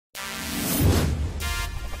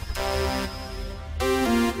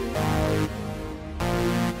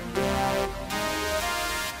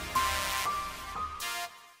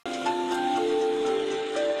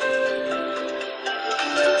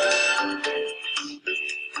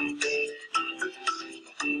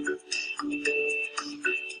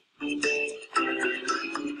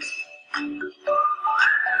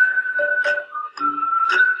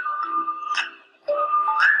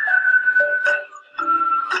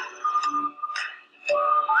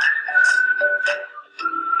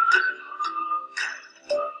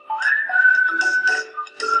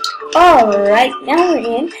Alright, now we're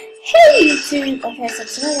in. Hey YouTube! Okay, so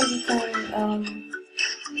today we'll be playing,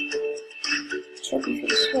 Chubby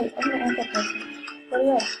Fish. Wait, I'm gonna add that person. Where'd he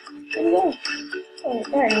go? Where'd he go? Oh,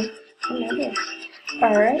 there I am. I'm right here.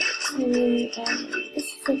 Alright, so, this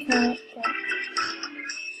is the account that...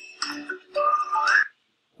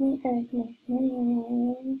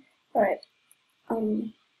 Alright,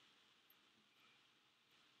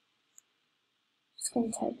 just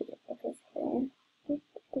gonna type it up this thing.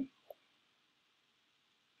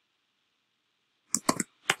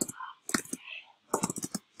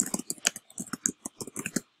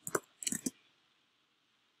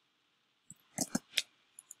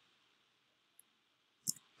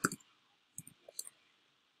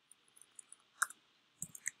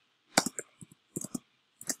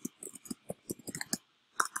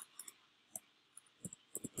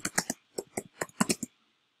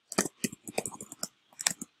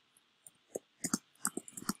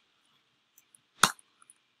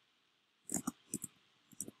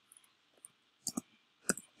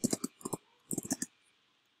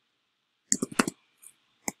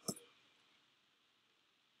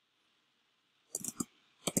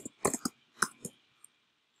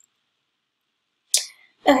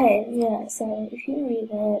 Okay, yeah, so if you read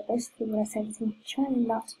it, basically what I said is I'm trying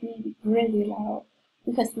not to be really loud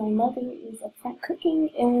because my mother is up front cooking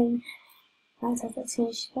and 9 times out of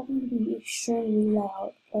 10 she's probably going to be extremely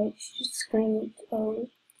loud. Like, she just screamed, oh,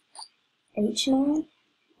 H now?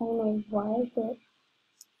 I don't know why, but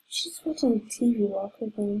she's watching TV while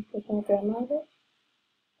cooking with my grandmother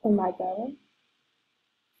and my brother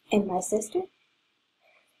and my sister.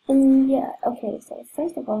 And yeah, okay, so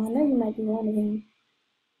first of all, I know you might be wondering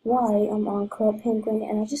why I'm on Club Penguin,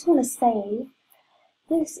 and I just want to say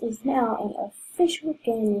this is now an official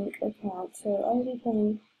gaming account, so I'll be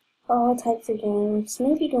playing all types of games,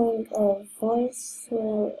 maybe doing voice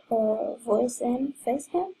and face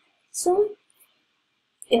cam soon.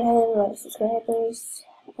 It had a lot of subscribers,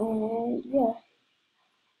 and yeah.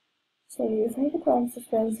 So if I get a lot of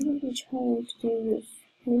subscribers, I'm going to be trying to do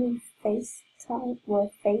many FaceTime or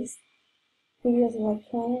face videos if I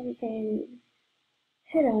can, and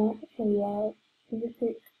head on, okay, yeah, really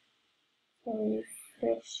quick, so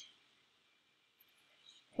fresh.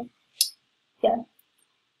 Okay. Yeah.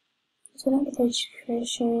 So now the page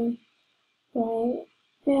creation right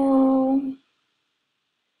now.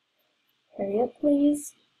 Hurry up,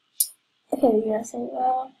 please. Okay, yeah, so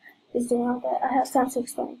just doing all that. I have time to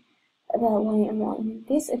explain about why I'm on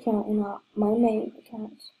this account and not my main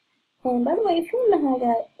account. And by the way, if you want to know how I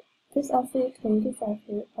got this outfit and this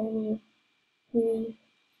outfit, I will leave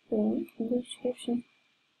the link in the description.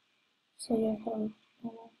 So yeah,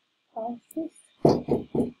 pause this. Okay,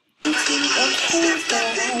 so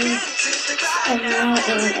I'm now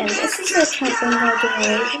in, and this is the account that I'm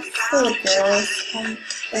going to do for the girls, and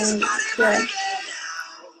yeah,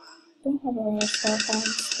 don't have a cell phone,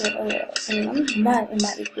 but I'm not in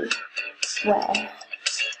my EP. Wow.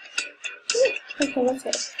 Okay, let's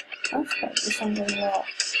go. I'll start this song going well.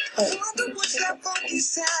 Wait, what's that funky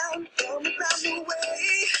sound coming from the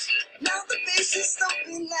way? Now the bass is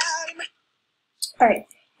stomping loud. Alright,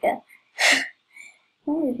 yeah.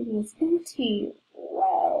 Now it is into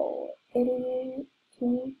wow. It is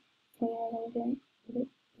to again.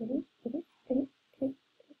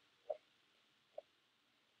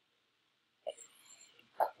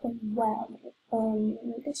 Wow.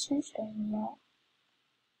 Let's change that a lot.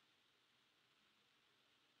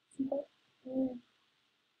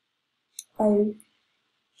 I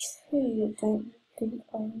truly don't think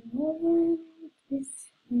I know this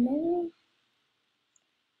name.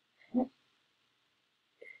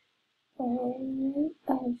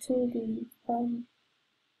 To the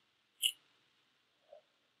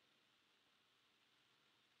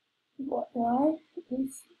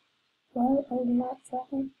why are you not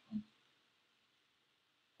talking?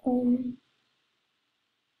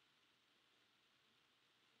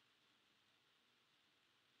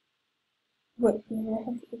 Wait, no, I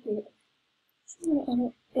have to do it. So I'm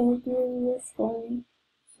gonna interview this one.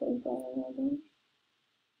 So that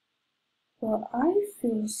well, I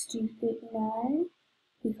feel stupid now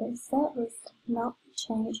because that was not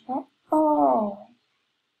changed at all.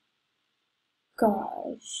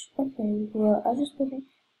 Gosh. Okay, well, I just put it.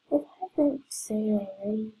 If I haven't said it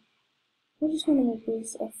already, I just want to make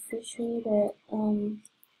this official that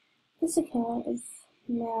this account is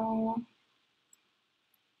now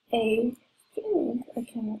a gaming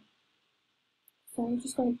account. So I'm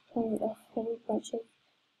just going to play a whole bunch of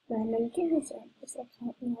random games on this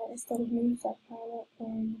account now instead of news account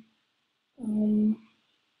and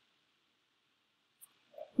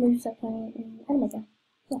news account and Amazon.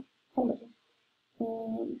 Yeah. Hello.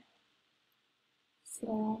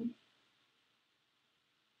 Slam.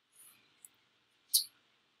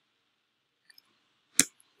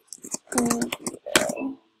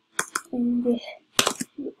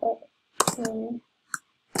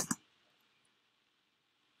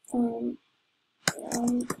 And yeah,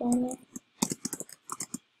 I'm gonna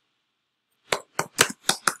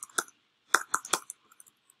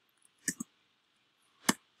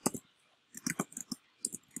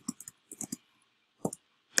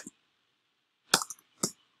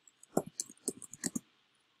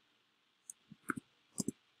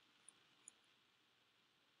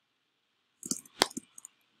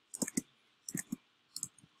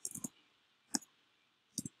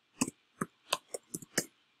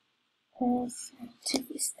pass to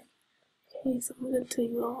this. Okay, so I'm gonna tell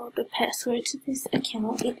you all the password to this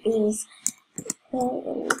account. It is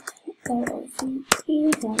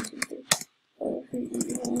LOC123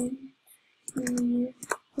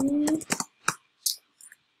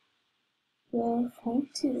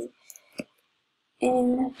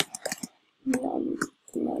 and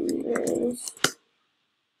numbers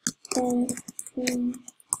and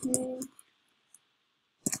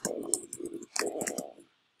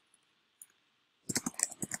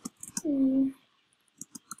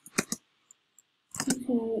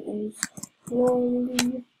is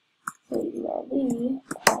lollipop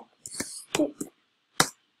stick.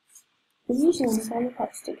 It's usually on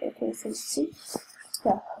lollipop stick. Okay, so see,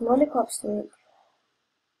 yeah, lollipop stick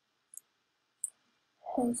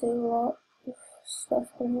has a lot of stuff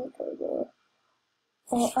on it.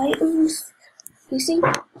 Items. You see,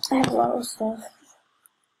 I have a lot of stuff.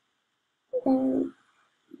 And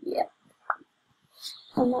yeah,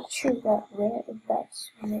 I'm not sure if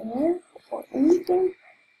that's rare or anything,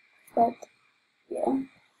 but yeah.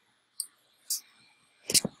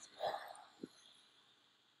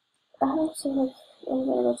 I also have, I'm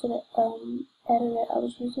gonna go to the editor I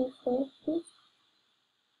was using for this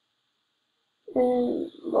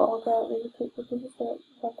and log out really quick because it's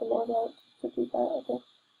got the log out to do that. Okay,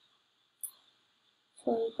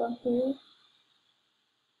 so we go here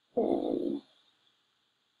and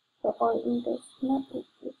the item does not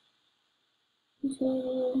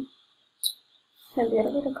continue. And we gotta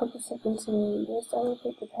wait a couple seconds and this I will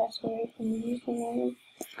put the password and the username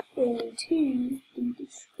into the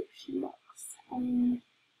description box.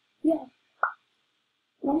 Yeah.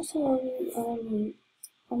 Also,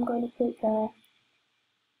 I'm going to put the,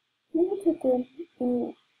 I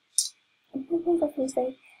think I can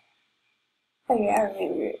say, oh yeah, I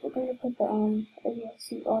remember it. We're going to put the, yeah,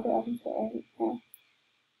 see all the items that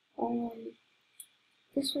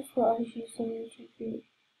this was what I was using to create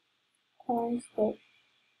coins, but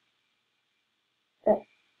that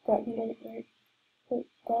didn't work. But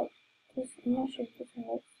I'm not sure if this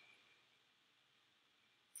works.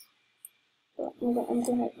 But I'm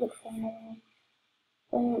gonna look for another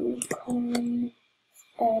one. Coin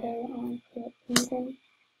editor on creating.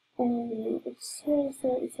 And it says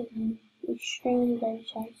that it's an extremely low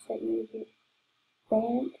chance that you will get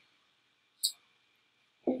banned.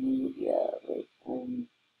 And yeah, wait,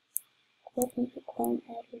 looking for coin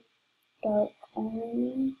editor dark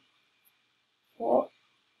only. What?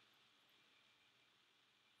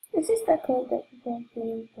 Is this the code that people have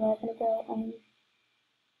been bragging about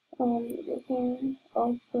again,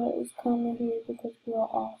 Oprah is coming here because we are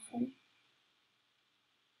awesome.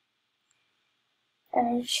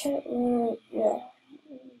 Chat room, yeah.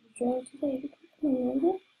 Join today,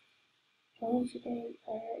 remember? Join today,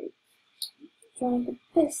 alright. Join the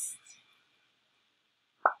best.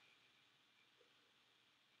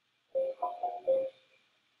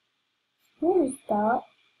 Where is that?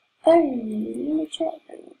 Oh, in the chat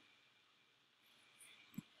room.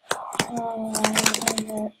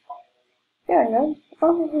 There we go.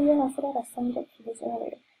 Oh, yeah, I forgot I signed up for this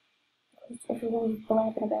earlier. Because everyone was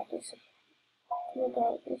blabbing about this.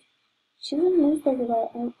 About this. She was in the newspaper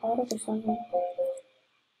about an article or something.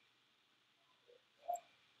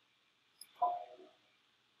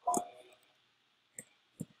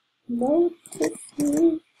 Notice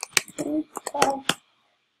me.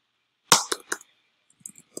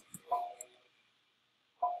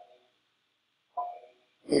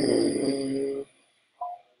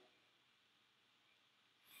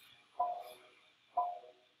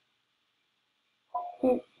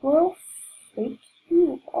 It will freak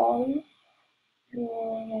you on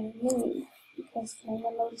your knee because no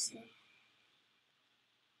one noticed me.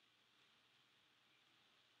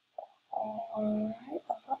 Alright,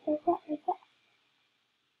 I got.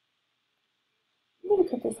 I'm gonna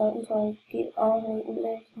put this out until I get all the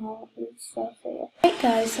internet account and stuff. So yeah. Alright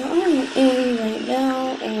guys, so I'm in right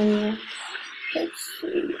now, and let's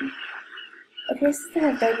see. Okay, this is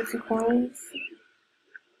gonna have 32 coins.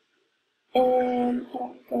 And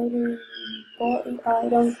I'll go to body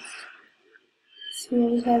items. See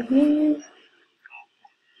what we have here.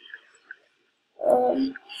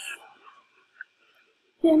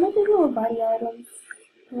 Yeah, nothing more body items.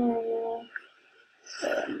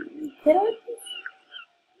 Hit items?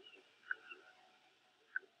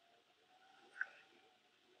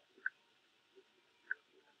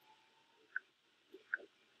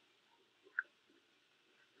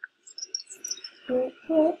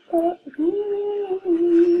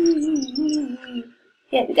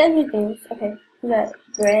 Yeah, we got new things. Okay, we got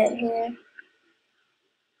bread here.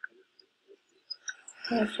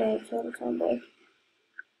 I'll show it to the tomboy.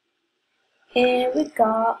 And we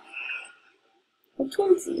got a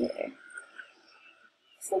Twinsy here.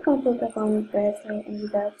 So I'm gonna put back on the bread here, and we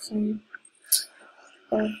got some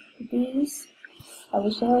of these. I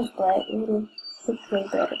wish I was black, it would have looked way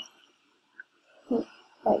better.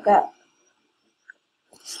 Like that.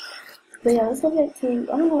 But yeah, let's go back to,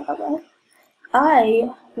 I don't know, I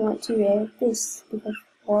want to add this because,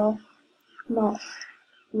 well, not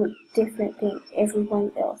look different than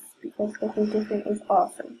everyone else, because looking different is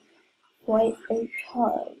awesome. White a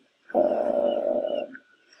card.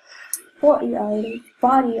 Body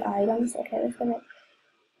items. Okay, let's go back.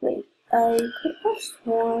 Wait, I could have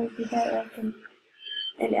sworn we had like an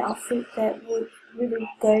outfit that would really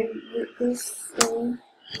go with this thing.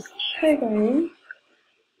 Hold on.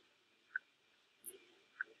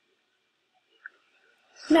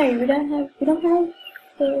 No, we don't have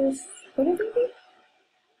those. What are they?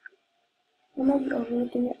 I might be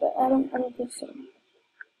overlooking it, but I don't think so.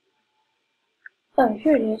 Oh,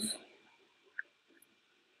 here it is.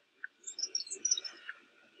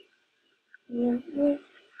 Mighty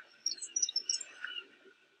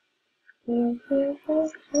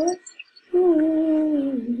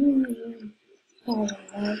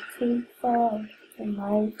fall,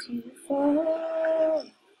 mighty fall,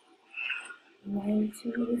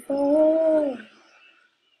 mighty fall.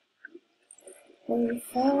 We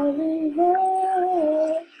fall in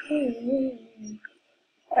love.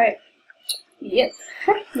 Alright. Yep.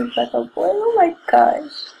 Looks like a boy. Oh my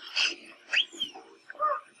gosh.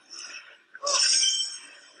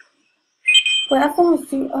 Wait, I found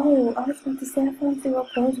zero. Oh, I was going to say I found 0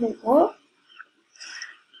 coins. Wait, what?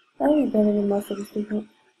 That would be better than most of these people.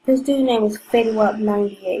 This dude's name is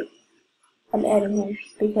FettyWap98. I'm adding him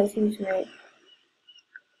because he's red.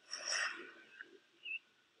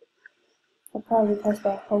 I'll probably post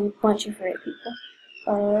by a whole bunch of red people.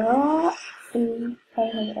 Alright. Probably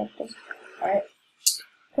have it after. Alright.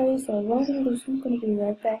 Okay, so what I'm gonna do is I'm gonna be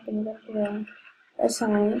right back and I'm gonna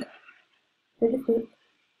assigned really quick.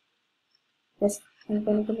 Yes, I'm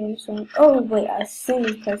gonna give him some. Oh wait, I seen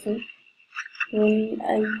this person when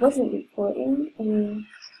I wasn't recording,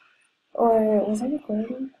 or was I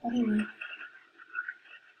recording? I don't know.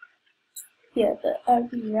 Yeah, but I'll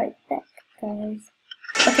be right back, guys.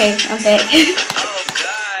 Okay, I'm back. Oh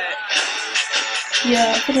god.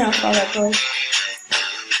 Yeah, put it on Fall Out Boy.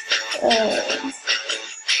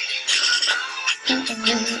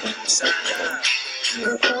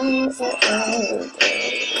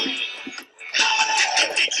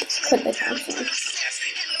 Put the countdown.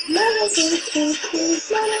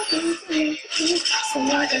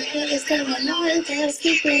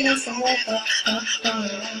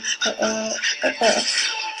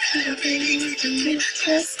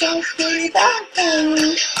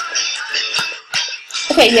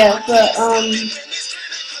 Okay, yeah, but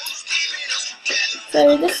so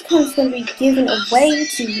this code's going to be given away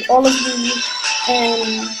to all of you,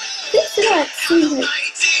 and please do not see it.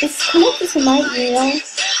 It's connected to my email,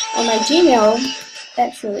 or my Gmail,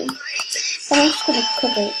 actually. So I'm just going to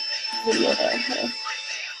click a video there.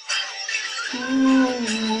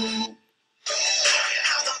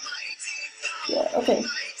 Yeah, okay.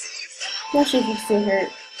 Not sure if you still heard,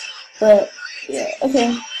 but yeah,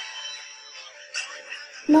 okay.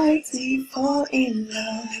 Mighty fall in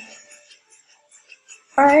love.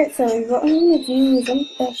 Alright, so what I'm gonna do is I'm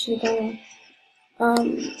actually gonna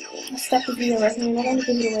stop the video right here. I'm not gonna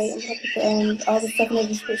give it away. I'm gonna put all the stuff in the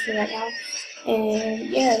description right now. And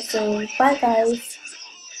yeah, so bye guys.